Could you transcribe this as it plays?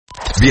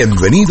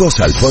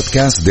Bienvenidos al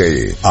podcast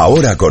de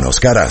Ahora con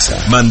Oscar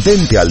Aza.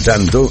 Mantente al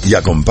tanto y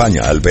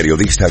acompaña al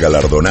periodista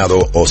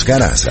galardonado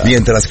Oscar Aza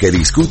mientras que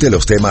discute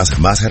los temas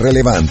más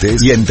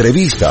relevantes y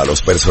entrevista a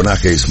los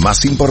personajes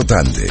más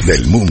importantes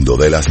del mundo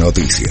de las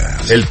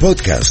noticias. El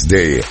podcast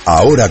de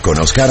Ahora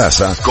con Oscar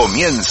Aza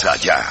comienza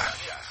ya.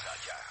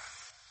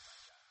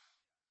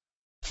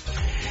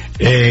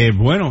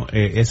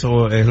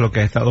 Eso es lo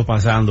que ha estado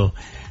pasando.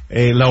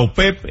 La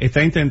OPEP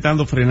está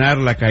intentando frenar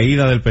la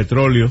caída del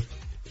petróleo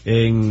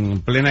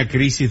en plena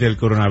crisis del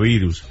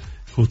coronavirus.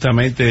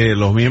 Justamente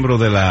los miembros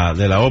de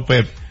la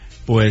OPEP,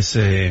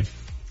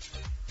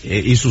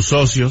 y sus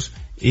socios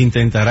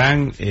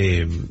intentarán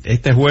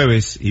este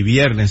jueves y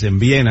viernes en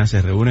Viena,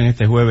 se reúnen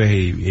este jueves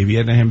y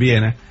viernes en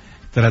Viena,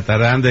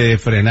 tratarán de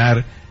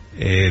frenar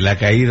la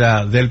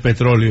caída del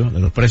petróleo, de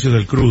los precios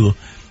del crudo,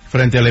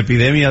 frente a la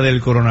epidemia del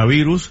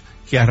coronavirus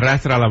que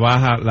arrastra a la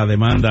baja la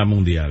demanda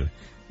mundial.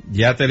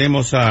 Ya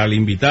tenemos al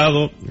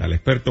invitado, al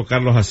experto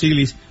Carlos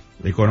Asilis,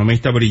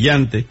 economista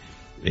brillante,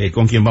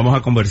 con quien vamos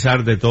a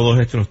conversar de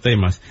todos estos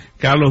temas.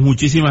 Carlos,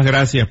 muchísimas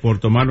gracias por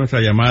tomar nuestra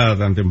llamada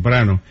tan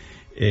temprano.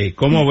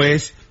 ¿Cómo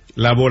ves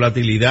la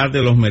volatilidad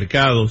de los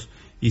mercados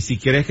y si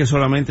crees que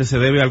solamente se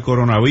debe al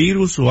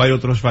coronavirus o hay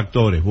otros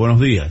factores?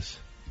 Buenos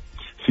días.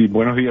 Sí,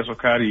 buenos días,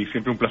 Oscar, y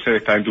siempre un placer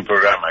estar en tu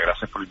programa.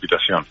 Gracias por la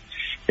invitación.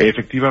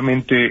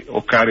 Efectivamente,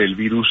 Oscar, el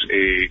virus,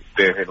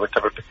 desde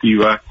nuestra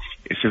perspectiva,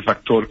 es el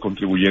factor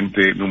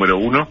contribuyente número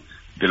uno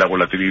de la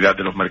volatilidad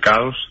de los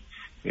mercados.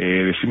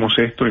 Decimos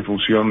esto en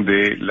función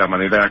de la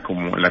manera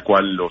en la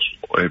cual los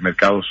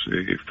mercados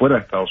fuera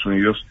de Estados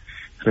Unidos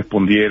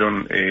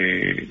respondieron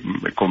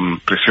con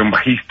presión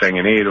bajista en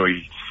enero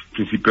y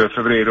principio de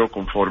febrero,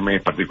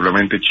 conforme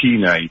particularmente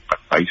China y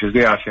países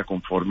de Asia,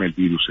 conforme el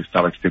virus se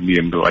estaba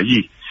extendiendo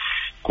allí.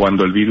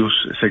 Cuando el virus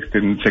se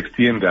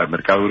extiende al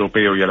mercado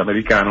europeo y al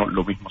americano,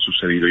 lo mismo ha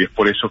sucedido, y es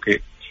por eso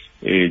que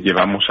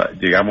llegamos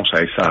a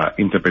esa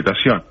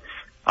interpretación.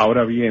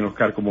 Ahora bien,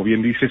 Oscar, como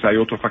bien dices, hay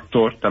otro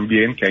factor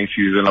también que ha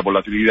incidido en la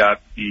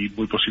volatilidad y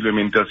muy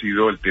posiblemente ha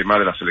sido el tema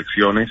de las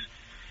elecciones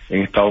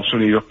en Estados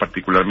Unidos,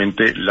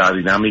 particularmente la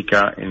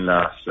dinámica en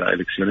las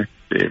elecciones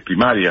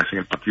primarias en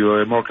el Partido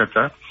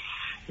Demócrata.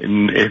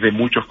 Es de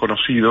muchos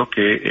conocido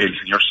que el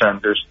señor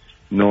Sanders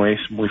no es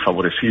muy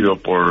favorecido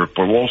por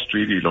Wall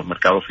Street y los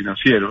mercados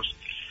financieros.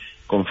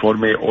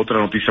 Conforme otra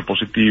noticia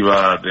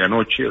positiva de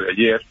anoche, de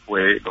ayer,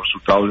 fue los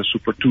resultados del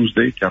Super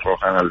Tuesday, que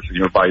arrojan al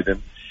señor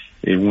Biden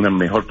en un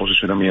mejor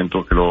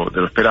posicionamiento de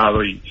lo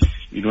esperado, y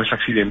no es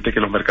accidente que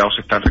los mercados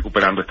se están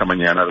recuperando esta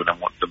mañana de una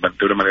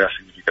manera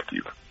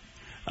significativa.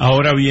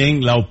 Ahora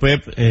bien, la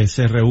OPEP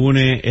se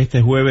reúne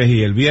este jueves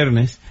y el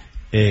viernes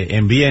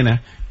en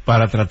Viena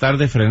para tratar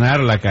de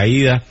frenar la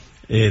caída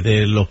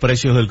de los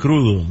precios del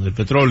crudo, del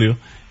petróleo.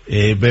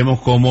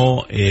 Vemos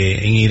como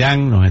en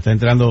Irán nos está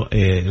entrando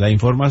la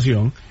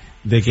información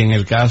de que en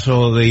el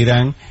caso de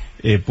Irán,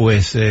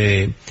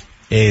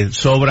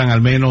 sobran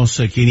al menos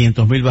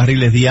 500,000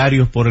 barriles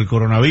diarios por el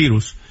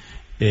coronavirus,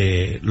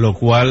 lo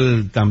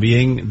cual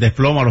también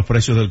desploma los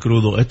precios del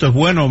crudo. ¿Esto es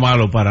bueno o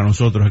malo para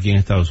nosotros aquí en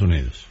Estados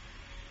Unidos?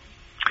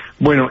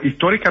 Bueno,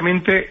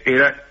 históricamente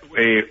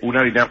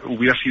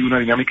hubiera sido una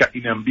dinámica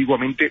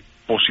inambiguamente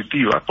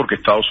positiva porque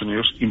Estados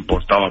Unidos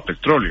importaba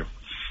petróleo.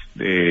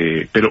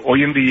 Pero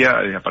hoy en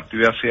día, a partir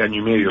de hace año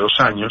y medio, 2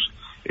 años,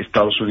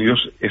 Estados Unidos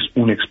es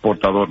un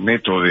exportador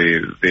neto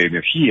de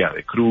energía,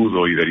 de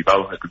crudo y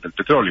derivados del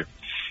petróleo.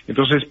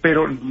 Entonces,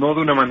 pero no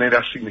de una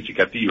manera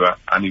significativa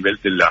a nivel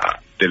de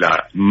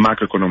la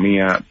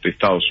macroeconomía de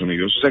Estados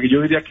Unidos. O sea que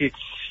yo diría que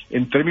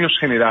en términos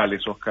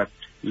generales, Oscar,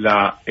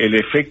 el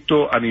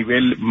efecto a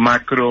nivel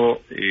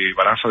macro,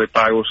 balanza de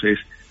pagos, es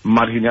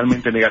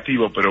marginalmente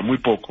negativo, pero muy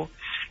poco.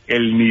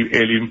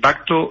 El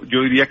impacto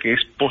yo diría que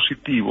es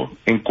positivo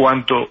en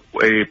cuanto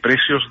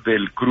precios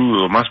del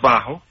crudo más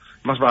bajos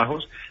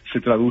se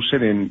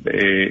traducen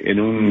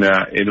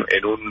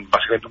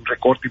básicamente un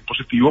recorte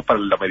impositivo para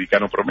el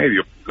americano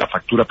promedio. La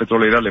factura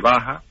petrolera le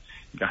baja,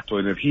 gasto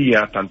de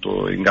energía,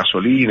 tanto en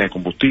gasolina y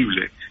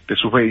combustible de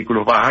sus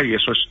vehículos baja, y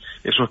eso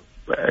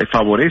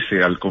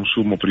favorece al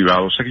consumo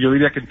privado. O sea que yo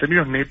diría que en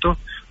términos netos,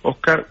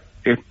 Oscar,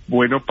 es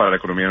bueno para la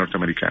economía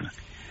norteamericana.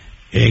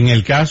 En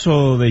el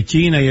caso de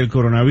China y el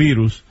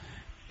coronavirus,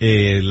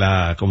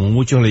 como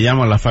muchos le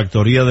llaman, la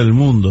factoría del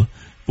mundo,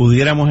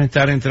 pudiéramos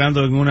estar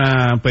entrando en un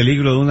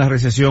peligro de una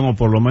recesión o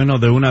por lo menos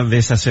de una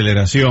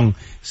desaceleración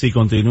si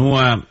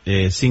continúa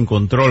sin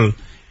control,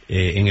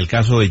 en el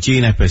caso de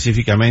China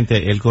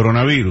específicamente, el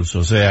coronavirus,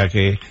 o sea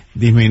que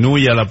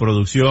disminuya la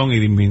producción y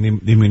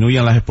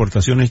disminuyan las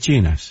exportaciones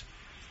chinas.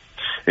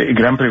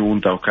 Gran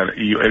pregunta, Oscar,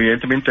 y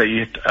evidentemente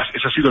ese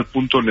ha sido el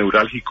punto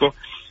neurálgico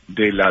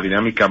de la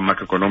dinámica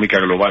macroeconómica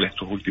global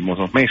estos últimos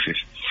 2 meses.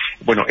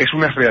 Bueno, es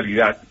una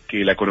realidad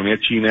que la economía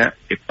china,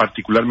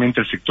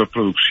 particularmente el sector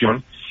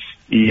producción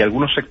y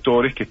algunos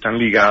sectores que están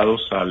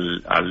ligados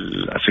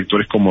a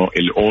sectores como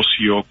el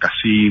ocio,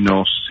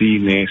 casinos,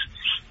 cines,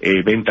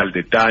 venta al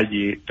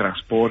detalle,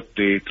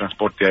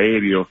 transporte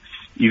aéreo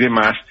y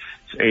demás,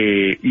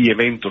 y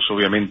eventos,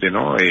 obviamente,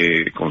 ¿no?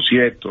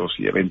 Conciertos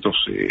y eventos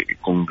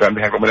con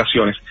grandes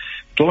aglomeraciones.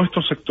 Todos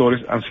estos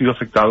sectores han sido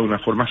afectados de una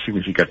forma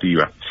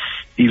significativa.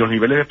 Y los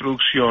niveles de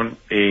producción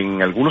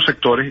en algunos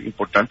sectores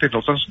importantes,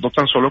 no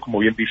tan solo, como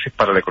bien dices,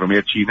 para la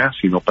economía china,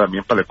 sino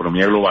también para la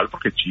economía global,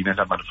 porque China es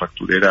la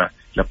manufacturera,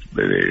 la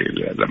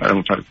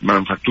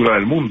manufactura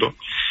del mundo.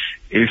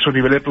 Esos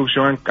niveles de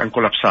producción han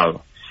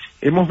colapsado.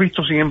 Hemos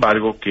visto, sin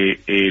embargo,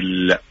 que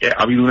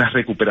ha habido una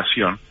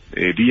recuperación.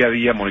 Día a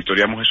día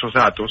monitoreamos esos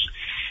datos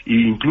e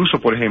incluso,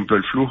 por ejemplo,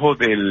 el flujo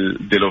de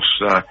los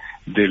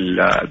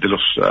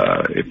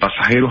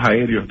pasajeros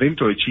aéreos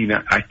dentro de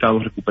China ha estado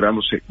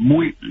recuperándose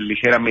muy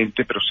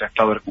ligeramente, pero se ha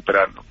estado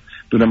recuperando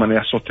de una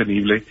manera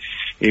sostenible.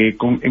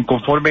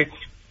 Conforme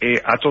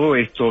a todo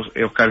esto,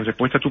 Oscar, en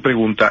respuesta a tu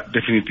pregunta,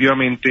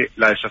 definitivamente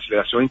la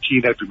desaceleración en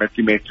China el primer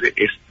trimestre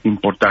es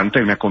importante,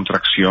 hay una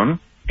contracción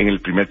en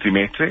el primer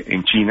trimestre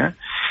en China.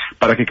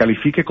 Para que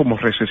califique como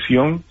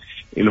recesión,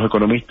 los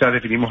economistas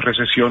definimos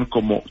recesión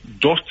como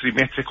 2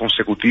 trimestres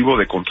consecutivos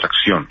de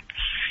contracción.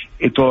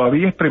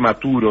 Todavía es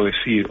prematuro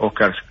decir,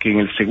 Oscar, que en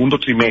el segundo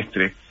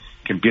trimestre,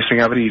 que empieza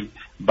en abril,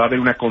 va a haber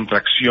una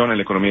contracción en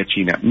la economía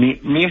china.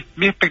 Mi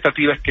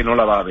expectativa es que no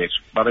la va a haber.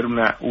 Va a haber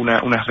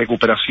una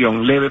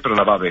recuperación leve, pero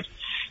la va a haber.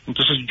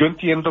 Entonces yo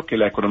entiendo que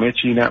la economía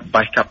china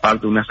va a escapar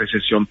de una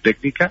recesión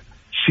técnica.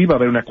 Sí va a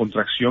haber una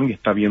contracción, y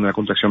está habiendo una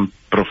contracción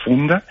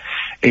profunda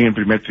en el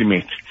primer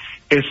trimestre.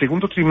 El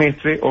segundo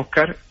trimestre,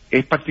 Oscar,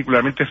 es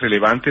particularmente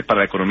relevante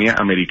para la economía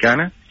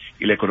americana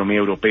y la economía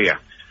europea.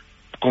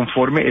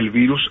 Conforme el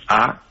virus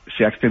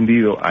se ha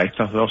extendido a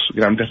estas dos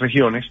grandes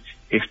regiones,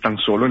 es tan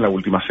solo en la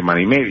última semana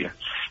y media.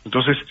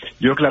 Entonces,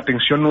 yo creo que la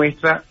atención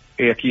nuestra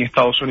aquí en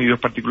Estados Unidos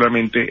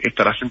particularmente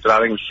estará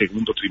centrada en el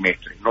segundo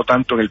trimestre, no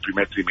tanto en el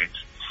primer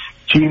trimestre.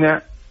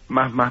 China,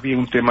 más bien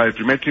un tema del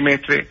primer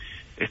trimestre,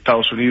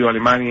 Estados Unidos,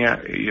 Alemania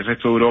y el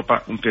resto de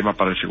Europa, un tema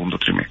para el segundo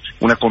trimestre.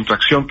 Una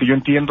contracción que yo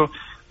entiendo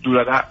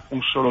durará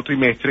un solo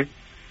trimestre,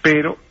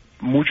 pero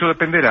mucho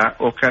dependerá,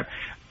 Oscar,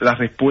 la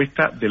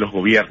respuesta de los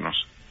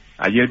gobiernos.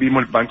 Ayer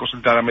vimos el Banco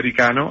Central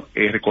Americano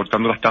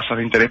recortando las tasas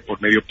de interés por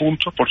medio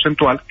punto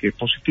porcentual, que es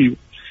positivo,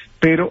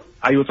 pero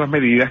hay otras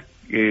medidas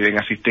en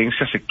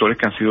asistencia a sectores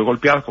que han sido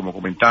golpeados, como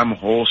comentamos,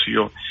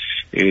 ocio,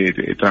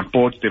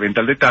 transporte, venta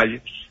al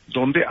detalle,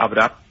 donde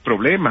habrá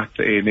problemas.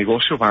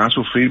 Negocios van a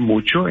sufrir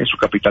mucho en su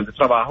capital de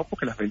trabajo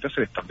porque las ventas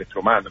se le están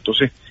desplomando.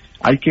 Entonces,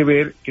 hay que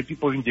ver qué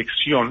tipo de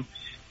inyección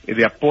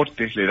de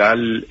aportes le da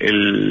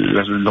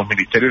los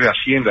ministerios de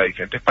Hacienda de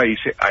diferentes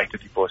países a este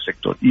tipo de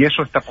sector. Y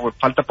eso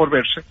falta por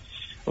verse.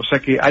 O sea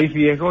que hay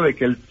riesgo de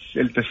que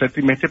el tercer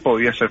trimestre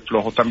podría ser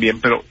flojo también,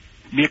 pero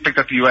mi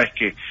expectativa es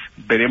que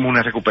veremos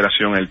una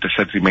recuperación en el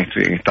tercer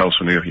trimestre en Estados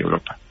Unidos y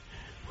Europa.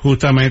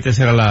 Justamente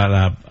esa era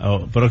la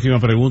próxima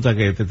pregunta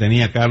que te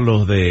tenía,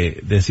 Carlos,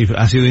 de si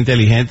ha sido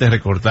inteligente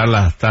recortar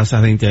las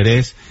tasas de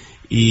interés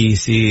y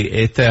si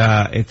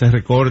este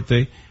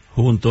recorte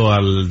junto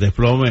al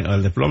desplome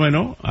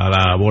no, a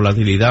la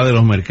volatilidad de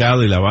los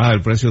mercados y la baja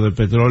del precio del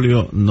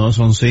petróleo no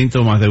son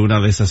síntomas de una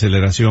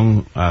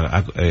desaceleración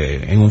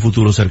en un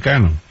futuro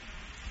cercano.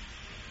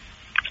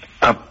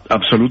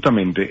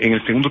 Absolutamente. En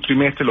el segundo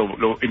trimestre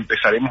lo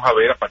empezaremos a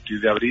ver a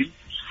partir de abril.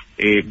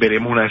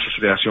 Veremos una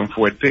desaceleración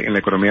fuerte en la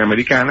economía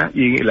americana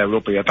y en la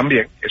europea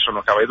también, eso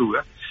no cabe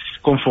duda,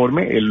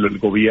 conforme los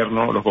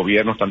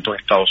gobiernos tanto en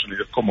Estados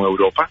Unidos como en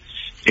Europa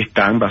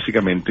están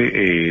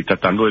básicamente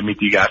tratando de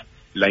mitigar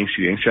la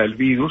incidencia del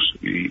virus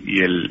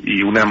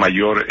y una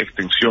mayor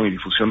extensión y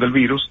difusión del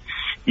virus,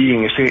 y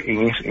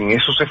en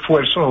esos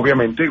esfuerzos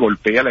obviamente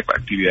golpea la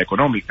actividad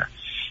económica.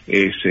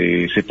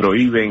 Se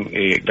prohíben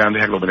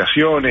grandes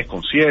aglomeraciones,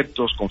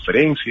 conciertos,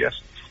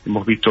 conferencias.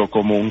 Hemos visto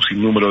como un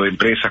sinnúmero de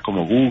empresas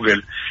como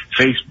Google,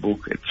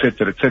 Facebook,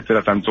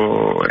 etcétera,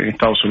 tanto en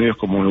Estados Unidos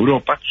como en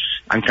Europa,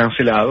 han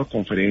cancelado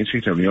conferencias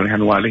y reuniones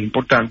anuales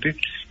importantes,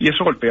 y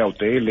eso golpea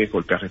hoteles,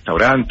 golpea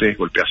restaurantes,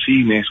 golpea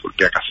cines,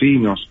 golpea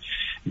casinos,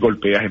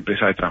 golpea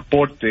empresas de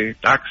transporte,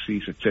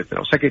 taxis, etcétera.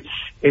 O sea que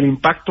el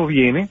impacto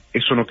viene,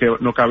 eso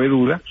no cabe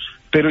duda,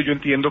 pero yo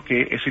entiendo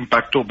que ese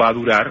impacto va a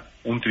durar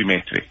un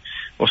trimestre.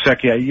 O sea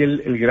que ahí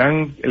los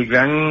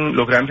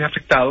grandes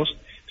afectados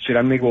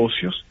serán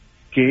negocios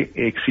que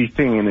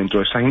existen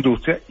dentro de esas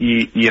industrias,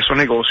 y esos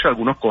negocios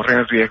algunos corren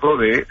el riesgo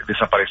de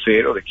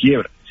desaparecer o de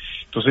quiebra.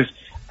 Entonces,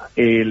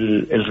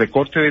 el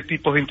recorte de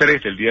tipos de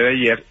interés del día de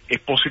ayer es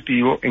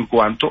positivo en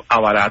cuanto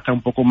abarata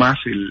un poco más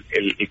el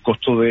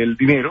costo del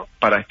dinero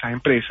para estas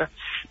empresas,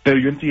 pero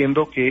yo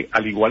entiendo que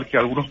al igual que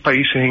algunos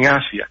países en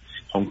Asia,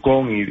 Hong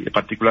Kong y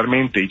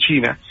particularmente y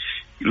China,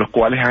 los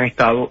cuales han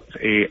estado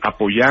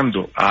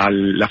apoyando a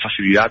la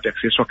facilidad de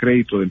acceso a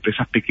crédito de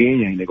empresas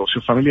pequeñas y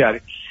negocios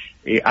familiares,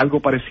 algo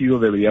parecido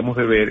deberíamos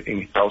de ver en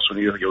Estados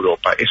Unidos y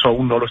Europa. Eso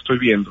aún no lo estoy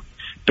viendo,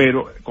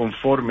 pero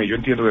yo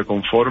entiendo que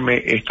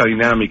conforme esta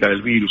dinámica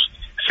del virus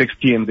se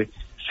extiende,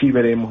 sí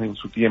veremos en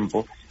su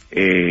tiempo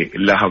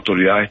las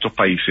autoridades de estos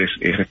países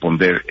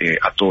responder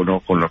a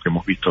tono con lo que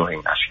hemos visto en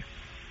Asia.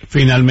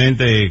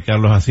 Finalmente,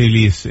 Carlos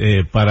Asilis,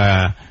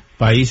 para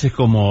países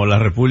como la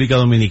República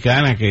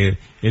Dominicana, que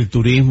el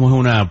turismo es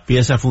una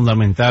pieza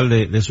fundamental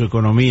de su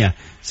economía,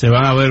 se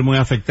van a ver muy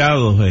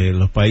afectados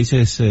los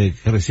países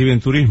que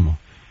reciben turismo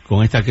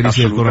con esta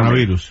crisis del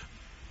coronavirus?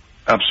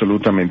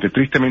 Absolutamente,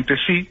 tristemente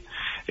sí.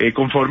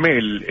 Conforme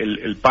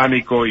el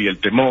pánico y el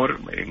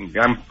temor, en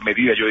gran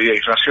medida yo diría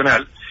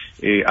irracional,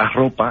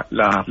 arropa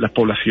las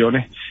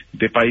poblaciones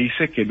de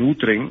países que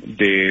nutren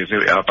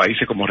a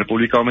países como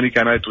República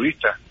Dominicana de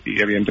turistas, y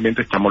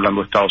evidentemente estamos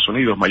hablando de Estados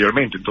Unidos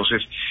mayormente.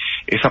 Entonces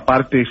esa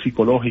parte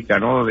psicológica,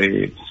 ¿no?,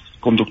 de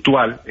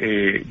conductual,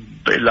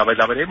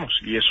 la veremos,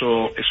 y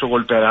eso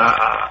golpeará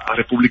a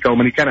República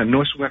Dominicana.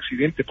 No es un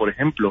accidente, por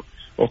ejemplo,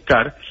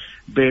 Oscar,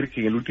 ver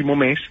que en el último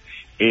mes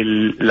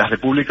la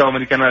República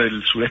Dominicana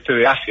del sureste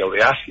de Asia, o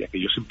de Asia, que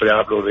yo siempre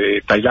hablo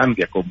de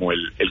Tailandia como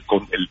el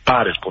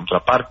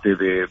contraparte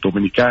de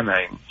Dominicana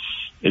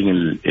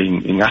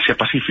en Asia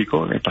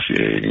Pacífico,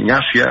 en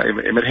Asia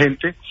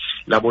emergente,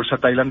 la bolsa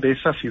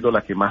tailandesa ha sido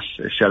la que más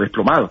se ha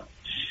desplomado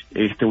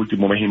este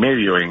último mes y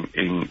medio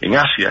en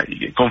Asia,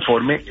 y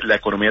conforme la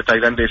economía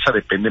tailandesa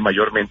depende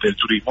mayormente del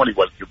turismo, al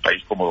igual que un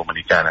país como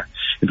Dominicana.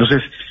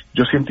 Entonces,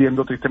 yo sí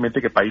entiendo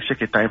tristemente que países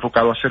que están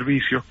enfocados a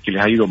servicios, que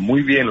les ha ido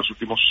muy bien los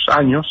últimos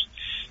años,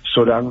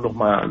 serán los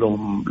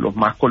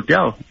más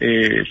golpeados,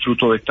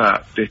 fruto de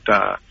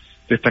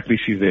esta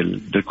crisis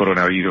del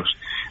coronavirus.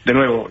 De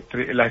nuevo,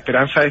 la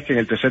esperanza es que en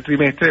el tercer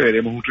trimestre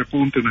veremos un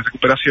repunte, una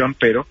recuperación,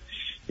 pero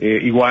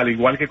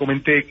igual que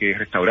comenté que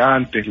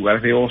restaurantes,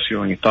 lugares de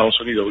ocio en Estados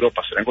Unidos,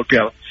 Europa serán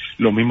golpeados,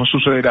 lo mismo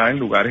sucederá en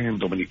lugares en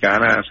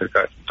Dominicana,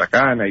 cerca de Punta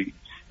Cana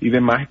y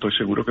demás. Estoy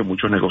seguro que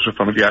muchos negocios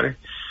familiares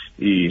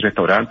y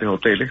restaurantes,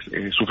 hoteles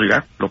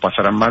sufrirán, lo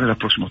pasarán mal en los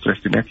próximos tres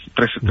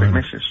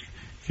meses.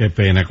 Qué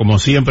pena. Como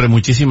siempre,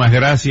 muchísimas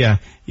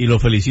gracias, y lo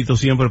felicito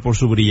siempre por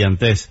su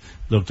brillantez,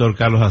 doctor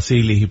Carlos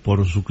Asilis, y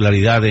por su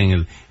claridad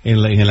en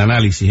el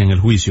análisis, en el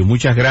juicio.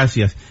 Muchas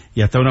gracias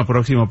y hasta una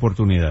próxima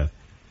oportunidad.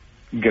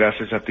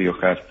 Gracias a ti,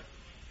 Oscar.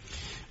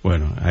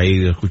 Bueno,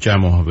 ahí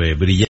escuchamos brillante.